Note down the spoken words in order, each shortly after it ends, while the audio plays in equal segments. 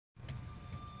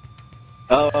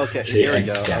Oh, okay. See, Here we and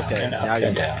go. down, Okay, and up, now you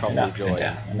and can down, and probably up, join. and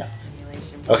down, and up.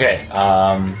 Okay,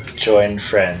 join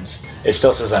friends. It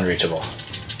still says unreachable.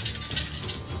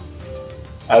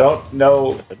 I don't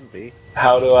know Couldn't be.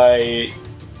 how do I,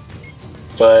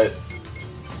 but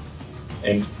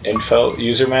info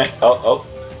user man. Oh,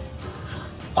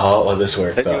 this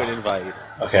worked Send you though. an invite.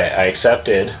 Okay, I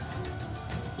accepted.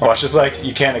 Watch this, like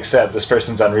you can't accept. This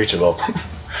person's unreachable.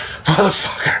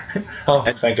 Motherfucker. Oh,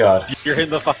 And thank God. You're in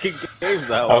the fucking game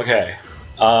though. Okay.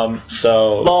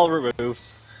 So Ball removed.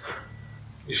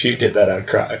 if you did that, I'd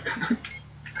cry.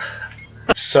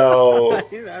 So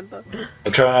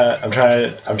I'm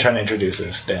trying to introduce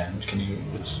this. Dan, can you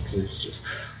please just?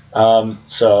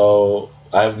 So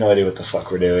I have no idea what the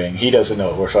fuck we're doing. He doesn't know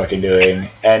what we're fucking doing,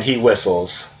 and he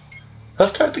whistles.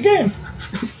 Let's start the game.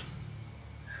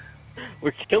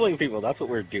 We're killing people. That's what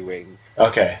we're doing.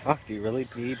 Okay. Fuck, do you really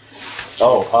need?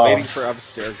 Oh, Waiting for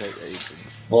Abstergo agents.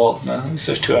 well, no,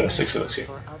 there's 2 out of 6 of us here.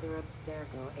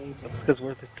 That's because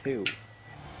we're the 2.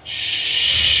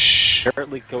 Shh.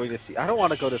 Apparently going to see. I don't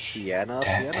want to go to Sienna.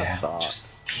 Sienna sucks.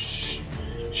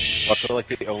 Also, like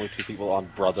the only 2 people on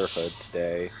Brotherhood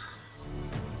today.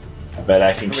 I bet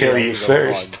I can kill you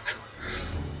first.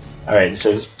 Alright, it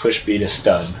says push B to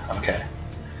stun. Okay.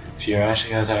 If you're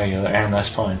actually out there, you'll earn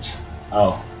less points.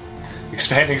 Oh.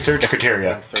 Expanding search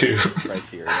criteria. 2.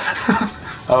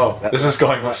 Oh, this is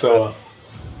going so well.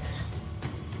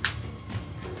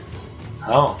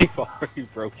 Oh. You've already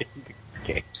broken the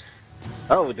game.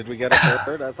 Oh, did we get a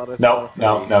third? I thought I No,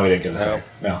 we didn't get a third.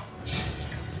 No.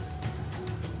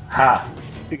 Ha!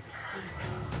 I'm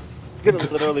gonna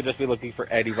literally just be looking for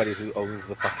anybody who owns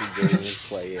the fucking game and is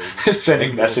playing.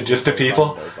 Sending messages to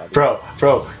people. Bro,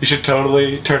 you should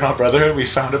totally turn on Brotherhood. We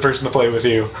found a person to play with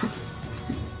you.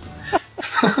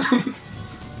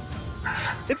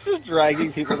 It's just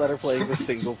dragging people that are playing the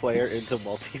single player into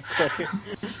multiplayer.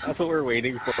 That's what we're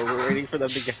waiting for. We're waiting for them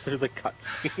to get through the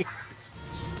cutscene.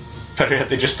 Better yet,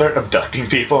 they just start abducting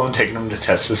people and taking them to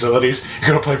test facilities. You're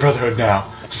gonna play Brotherhood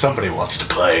now. Somebody wants to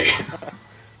play.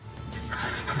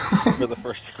 For the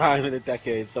first time in a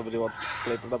decade, somebody wants to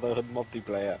play Brotherhood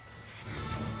multiplayer.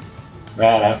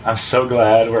 Man, I'm so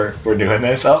glad we're doing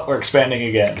this. Oh, we're expanding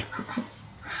again.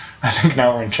 I think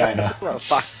now we're in China. Well,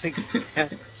 fuck.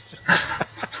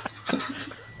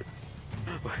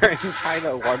 We're in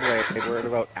China one way, and we're in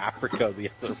about Africa the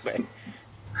other way.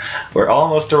 We're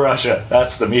almost to Russia.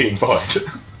 That's the meeting point.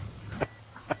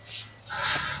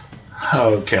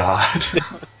 Oh god.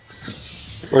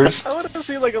 I want to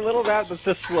see like a little map that's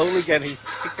just slowly getting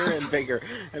bigger and bigger,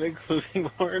 and including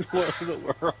more and more of the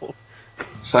world.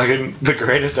 Fucking the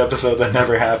greatest episode that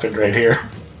never happened right here.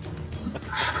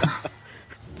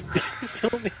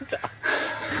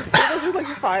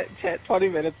 There's like 20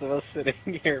 minutes of us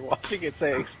sitting here watching it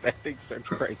say expecting search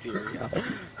criteria.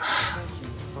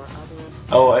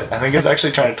 Oh, I think it's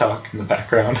actually trying to talk in the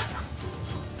background.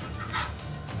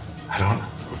 I don't know.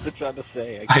 What's it trying to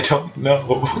say? I don't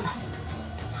know.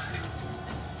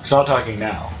 It's not talking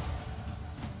now.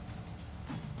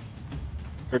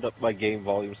 Turned up my game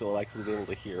volume so I'll actually be able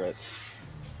to hear it.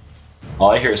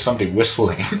 All I hear is somebody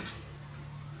whistling.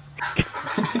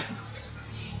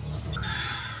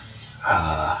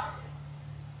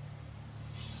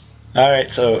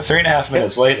 Alright, so 3.5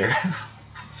 minutes later.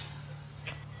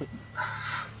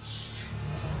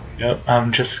 Yep,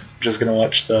 I'm just gonna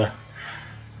watch the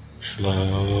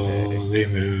slowly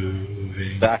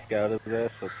moving. Back out of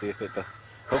this, let's see if it does.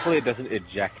 Hopefully it doesn't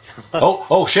eject.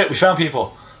 Oh shit, we found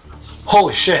people!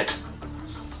 Holy shit!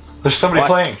 There's somebody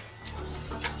playing!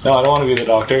 No, I don't want to be the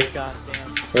doctor.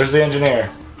 Goddamn. Where's the engineer?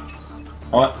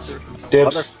 I want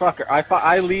dibs. Motherfucker,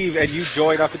 I leave and you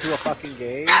join up into a fucking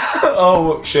game?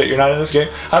 Oh shit, you're not in this game?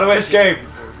 How do I escape?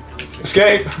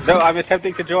 Escape! No, I'm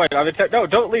attempting to join. No,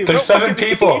 don't leave. There's 7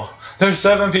 people! There's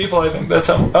 7 people, I think that's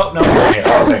how. Oh, no, we're here.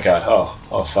 Oh, thank god.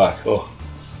 Oh, fuck. Oh.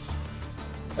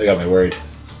 That got me worried.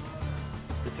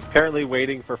 It's apparently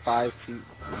waiting for 5 people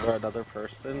for another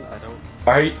person. I don't.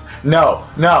 Are you? No,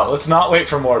 let's not wait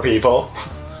for more people.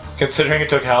 Considering it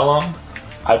took how long?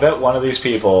 I bet one of these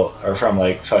people are from,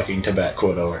 like, fucking Tibet,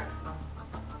 quote over.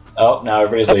 Oh, now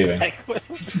everybody's leaving.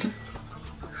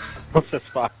 What's this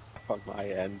fuck on my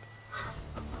end?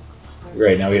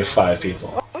 Right, now we have 5 people.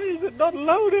 Why is it not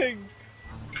loading?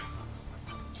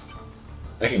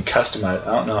 I can customize.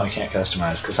 I don't know, I can't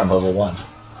customize because I'm level 1.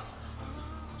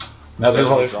 Now there's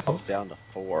only drops down to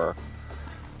 4.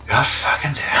 God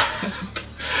fucking damn it.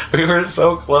 We were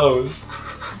so close.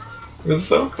 We were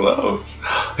so close.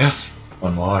 Yes,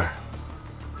 one more.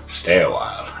 Stay a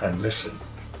while and listen.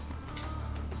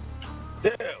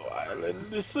 Stay a while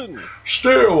and listen.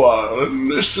 Stay a while and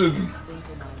listen.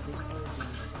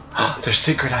 They're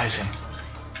synchronizing.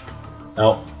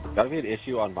 Nope. Gotta be an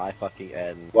issue on my fucking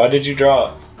end. Why did you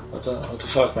drop? What the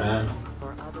fuck, man?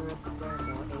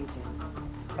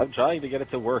 I'm trying to get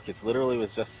it to work. It literally was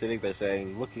just sitting there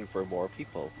saying, looking for more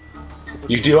people.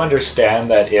 You do understand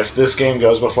that if this game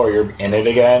goes before you're in it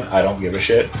again, I don't give a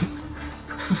shit.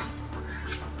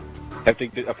 I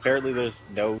think that apparently there's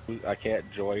no... I can't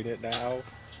join it now.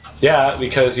 Yeah,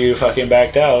 because you fucking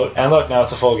backed out. And look, now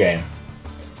it's a full game.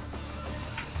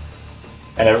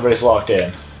 And everybody's locked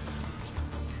in.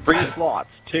 Free slots,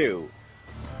 too.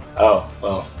 Oh,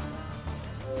 well.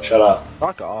 Shut up.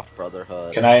 Fuck off,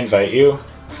 Brotherhood. Can I invite you?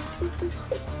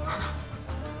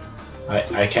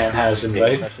 I can has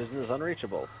invite. This is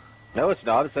unreachable. No, it's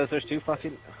not. It says there's two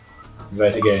fucking...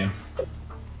 Invite the game.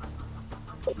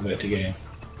 Invite the game.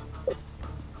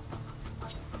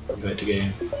 Invite the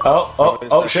game.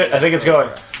 Oh shit, I think it's going.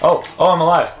 Oh, I'm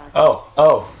alive.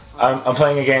 I'm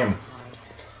playing a game.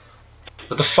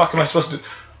 What the fuck am I supposed to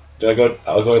do?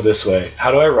 I'll go this way.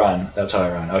 How do I run? That's how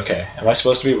I run. Okay. Am I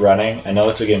supposed to be running? I know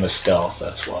it's a game of stealth,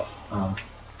 that's what.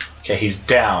 Okay, he's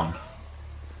down.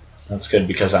 That's good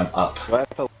because I'm up. Do I have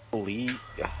to leave?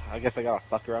 I guess I gotta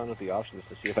fuck around with the options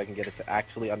to see if I can get it to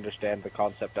actually understand the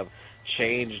concept of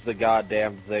change the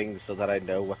goddamn thing so that I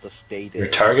know what the state is. Your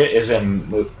target is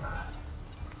in...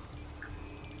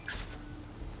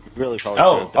 Really probably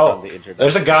on the internet.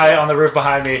 There's a guy on the roof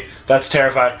behind me. That's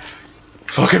terrifying.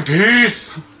 Fucking peace!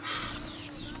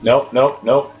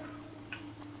 Nope.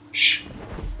 Shh.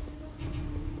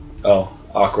 Oh,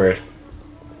 awkward.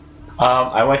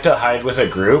 I went to hide with a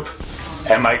group,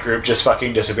 and my group just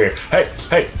fucking disappeared. Hey,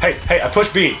 I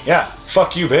pushed B. Yeah,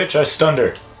 fuck you, bitch. I stunned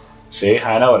her. See,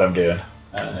 I know what I'm doing.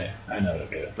 I know what I'm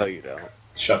doing. No, you don't.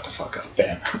 Shut the fuck up,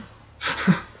 Ben.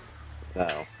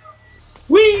 No.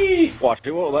 Whee! Watch,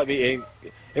 it won't let me in.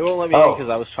 It won't let me in because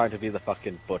I was trying to be the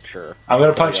fucking butcher. I'm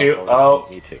gonna punch you. Oh.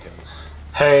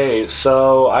 Hey,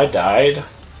 so I died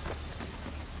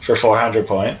for 400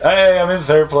 points. Hey, I'm in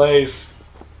 3rd place.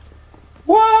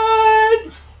 What?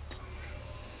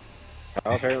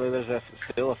 Well, apparently there's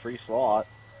still a free slot.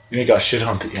 You got shit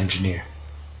on the engineer.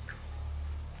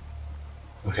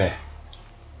 Okay.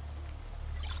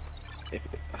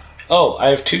 Oh, I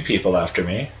have 2 people after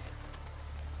me.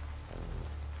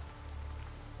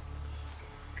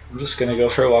 I'm just gonna go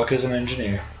for a walk as an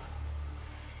engineer.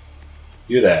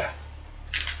 You there.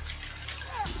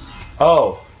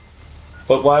 Oh.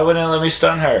 But why wouldn't it let me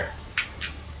stun her?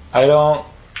 I don't...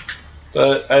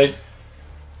 But I...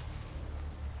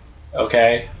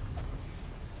 Okay.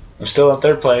 I'm still in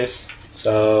 3rd place,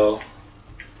 so...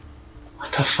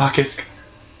 What the fuck is...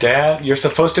 Dad, you're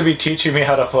supposed to be teaching me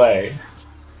how to play.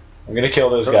 I'm gonna kill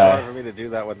this guy. It's hard for me to do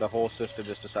that when the whole system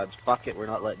just decides, fuck it, we're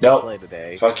not letting you play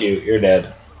today. Fuck you, you're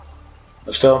dead.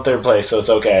 I'm still in 3rd place, so it's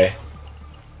okay.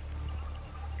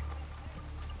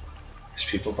 There's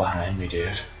people behind me,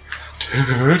 dude. Dude,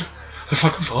 they're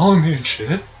fucking following me and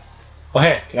shit. Oh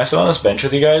hey, can I sit on this bench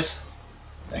with you guys?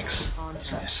 Thanks,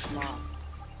 that's nice.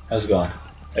 How's it going?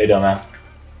 How you doing, man?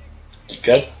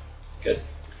 Good? Good.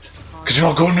 Cause you're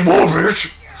not going anymore,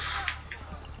 bitch!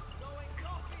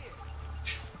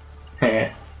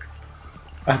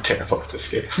 I'm terrible at this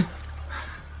game.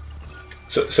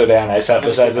 So Dan, I sat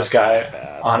beside this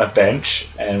guy on a bench,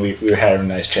 and we were having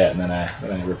a nice chat, and then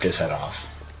I ripped his head off.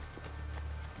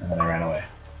 And then I ran away.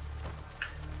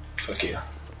 Fuck you.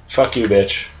 Fuck you,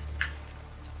 bitch.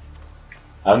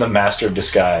 I'm the master of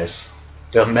disguise.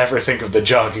 They'll never think of the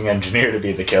jogging engineer to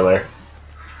be the killer.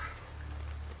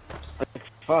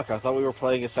 Fuck, I thought we were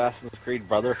playing Assassin's Creed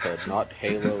Brotherhood, not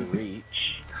Halo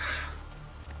Reach.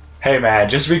 Hey man,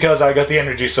 just because I got the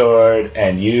energy sword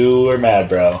and you were mad,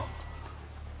 bro.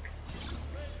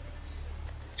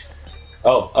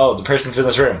 Oh, the person's in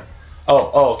this room.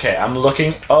 Oh, okay, I'm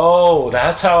looking... Oh,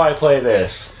 that's how I play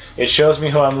this. It shows me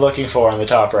who I'm looking for on the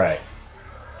top right.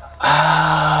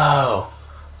 Oh!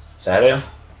 Is that him?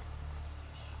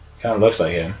 Kind of looks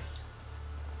like him.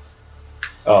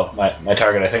 Oh, my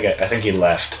target, I think he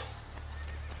left.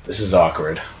 This is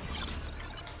awkward.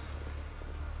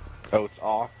 Totes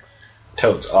ox.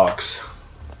 Totes ox.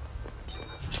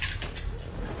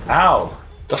 Ow!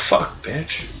 The fuck,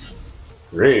 bitch?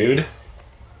 Rude.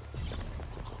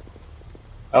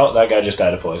 Oh, that guy just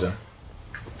died of poison.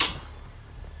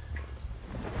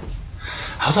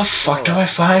 How the fuck do I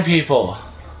find people?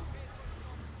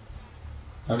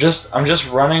 I'm just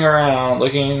running around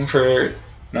looking for...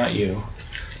 Not you.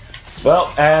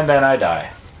 Well, and then I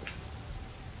die.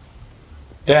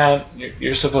 Dad,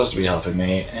 you're supposed to be helping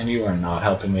me, and you are not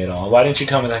helping me at all. Why didn't you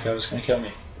tell me that guy was gonna kill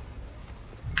me?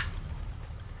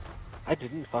 I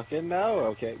didn't fucking know,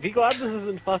 okay. Be glad this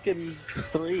isn't fucking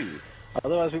 3.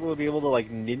 Otherwise, people would be able to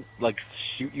like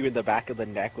shoot you in the back of the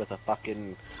neck with a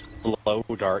fucking blow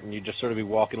dart, and you'd just sort of be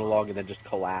walking along and then just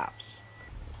collapse.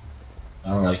 I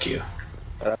don't like you.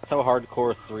 That's how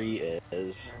hardcore 3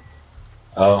 is.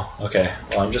 Oh, okay.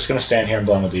 Well, I'm just gonna stand here and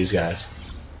blend with these guys.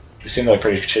 They seem like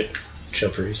pretty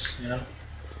chippers, you know?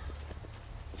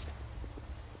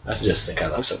 I just think I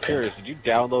love so curious, did you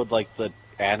download like the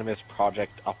Animus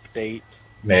Project update?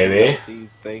 Maybe. These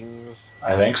things?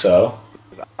 I think so.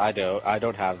 I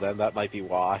don't have them. That might be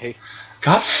why.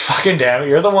 God fucking damn it!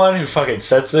 You're the one who fucking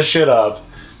sets this shit up.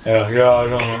 Yeah,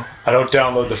 I don't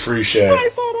download the free shit. I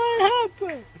thought I had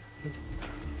them.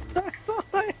 I thought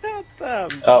I had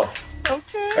them. Oh.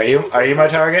 Okay. Are you my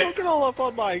target? Look it all up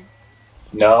on my.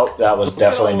 No, that was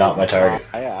definitely not my target.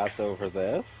 I asked over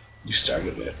this. You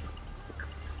started it.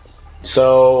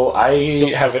 So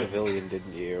I haven't. Civilian,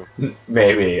 didn't you?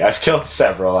 Maybe I've killed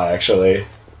several actually.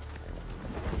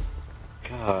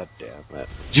 God damn it!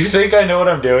 Do you think I know what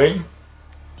I'm doing?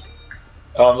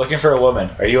 Oh, I'm looking for a woman.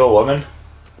 Are you a woman?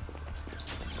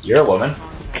 You're a woman.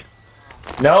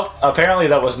 Nope. Apparently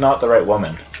that was not the right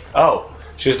woman. Oh,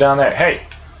 she was down there. Hey,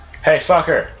 hey,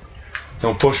 fucker!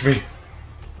 Don't push me.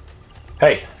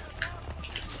 Hey.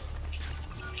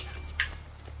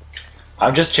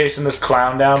 I'm just chasing this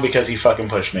clown down because he fucking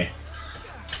pushed me.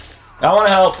 I want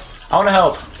to help. I want to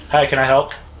help. Hi, can I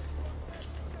help?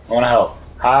 I want to help.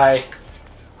 Hi.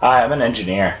 Hi, I'm an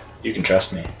engineer. You can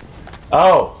trust me.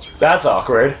 Oh, that's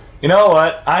awkward. You know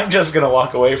what? I'm just gonna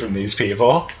walk away from these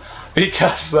people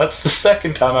because that's the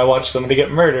second time I watched somebody get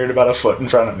murdered about a foot in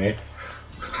front of me.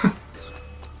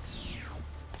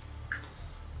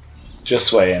 Just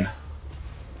swaying.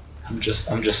 I'm just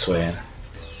swaying.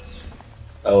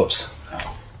 Oh, oops.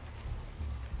 Oh.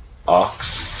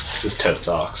 Ox. This is totes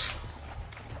ox.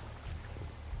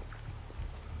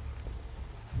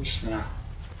 Just now.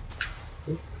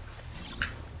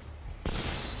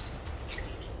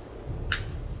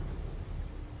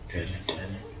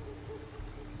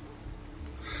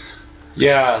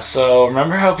 Yeah, so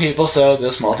remember how people said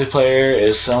this multiplayer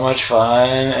is so much fun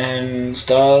and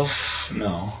stuff?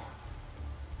 No.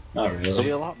 Not really. It'll be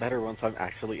a lot better once I'm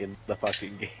actually in the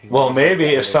fucking game. Well, maybe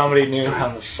if somebody knew how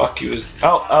the fuck you was...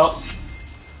 Oh!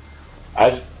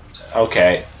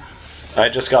 Okay. I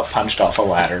just got punched off a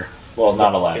ladder. Well,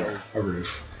 not a ladder. A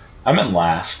roof. I'm in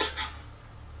last.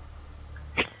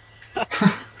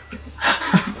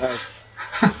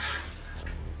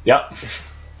 Yep.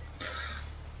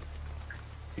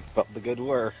 Keep up the good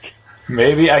work.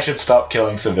 Maybe I should stop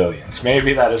killing civilians.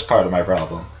 Maybe that is part of my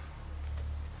problem.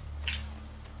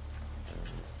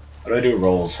 How do I do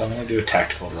rolls? I'm gonna do a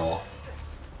tactical roll.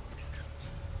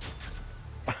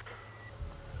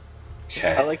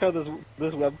 Okay. I like how this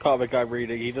webcomic I'm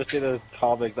reading, he just did a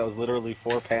comic that was literally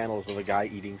 4 panels of a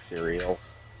guy eating cereal.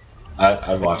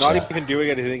 I'd watch Not that. even doing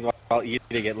anything while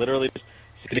eating it, literally just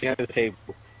sitting at the table,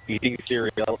 eating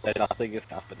cereal, and nothing is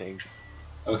happening.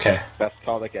 Okay. Best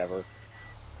comic ever.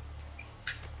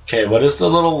 Okay, what is the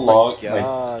little log?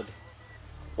 God. Like,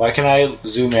 why can I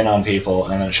zoom in on people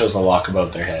and it shows a lock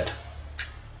above their head?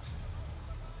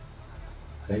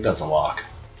 I think that's a lock.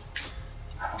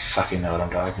 I don't fucking know what I'm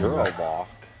talking You're about. a lock.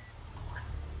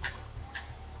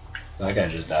 That guy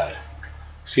just died.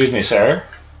 Excuse me, sir.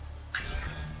 Do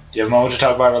you have a moment to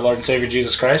talk about our Lord and Savior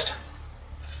Jesus Christ?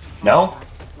 No?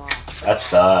 That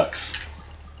sucks.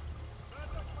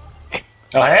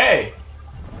 Oh, hey!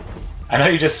 I know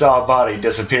you just saw a body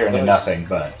disappear into nothing,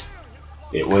 but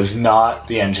it was not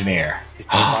the engineer. Did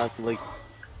you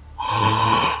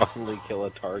finally kill a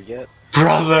target?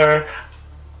 Brother!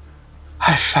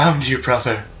 I found you,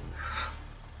 brother.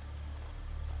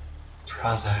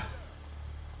 Brother.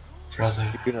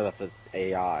 Brother. You know that's an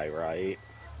AI, right?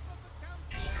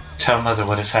 Tell mother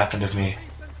what has happened to me,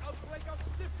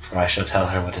 for I shall tell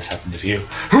her what has happened to you.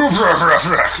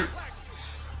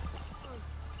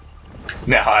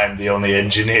 Now I am the only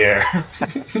engineer.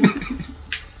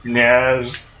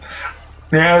 Yes.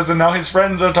 Yes, and now his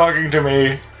friends are talking to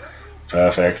me.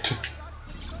 Perfect.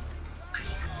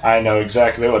 I know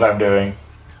exactly what I'm doing.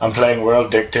 I'm playing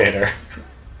World Dictator.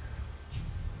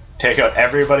 Take out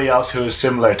everybody else who is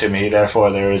similar to me, therefore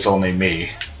there is only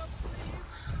me.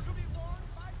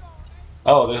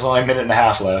 Oh, there's only a minute and a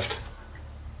half left.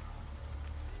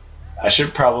 I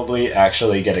should probably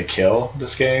actually get a kill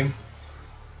this game.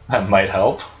 That might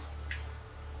help.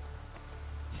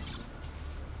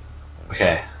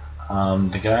 Okay.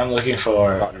 The guy I'm looking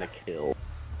for... Gotten a kill.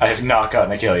 I have not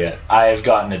gotten a kill yet. I have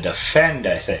gotten a defend,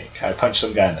 I think. I punched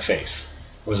some guy in the face.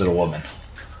 Or was it a woman?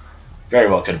 Very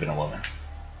well could have been a woman.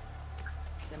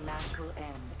 The match will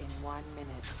end in 1 minute.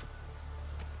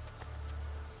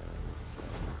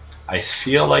 I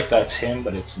feel like that's him,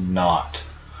 but it's not.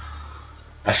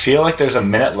 I feel like there's a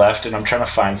minute left, and I'm trying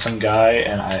to find some guy,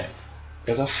 and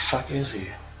where the fuck is he?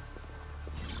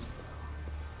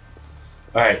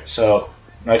 Alright, so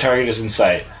my target is in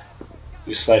sight.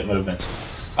 Do slight movements.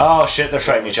 Oh shit, they're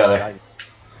fighting each other.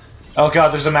 Oh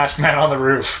god, there's a masked man on the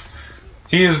roof.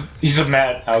 He's a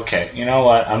mad. Okay, you know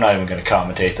what? I'm not even gonna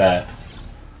commentate that.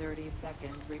 30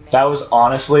 seconds remaining. That was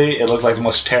honestly, it looked like the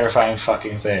most terrifying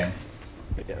fucking thing.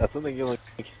 Yeah, that's something you'll.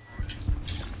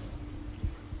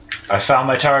 I found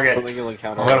my target. Something you'll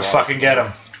encounter. I'm gonna fucking get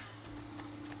him.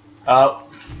 Oh.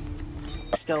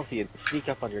 Stealthy and sneak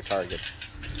up on your target.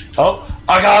 Oh,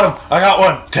 I got him! I got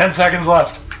one! 10 seconds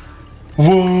left!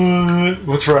 What?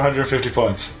 What's for 150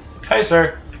 points? Hi,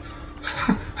 sir.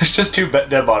 There's just two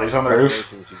dead bodies on the roof.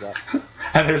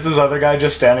 And there's this other guy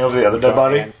just standing over the other dead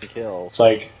body. It's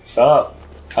like, sup?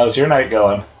 How's your night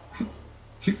going?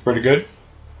 Pretty good?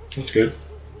 That's good.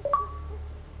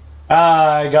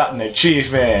 I got an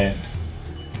achievement!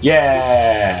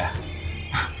 Yeah!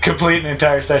 Complete an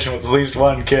entire session with at least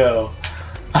one kill.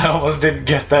 I almost didn't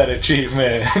get that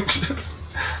achievement.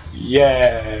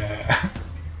 Yeah.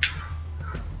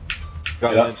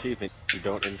 Got an achievement. You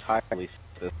don't entirely.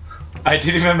 I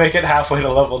didn't even make it halfway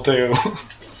to level 2.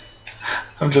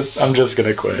 I'm just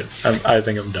gonna quit. I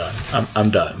think I'm done.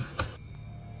 I'm done.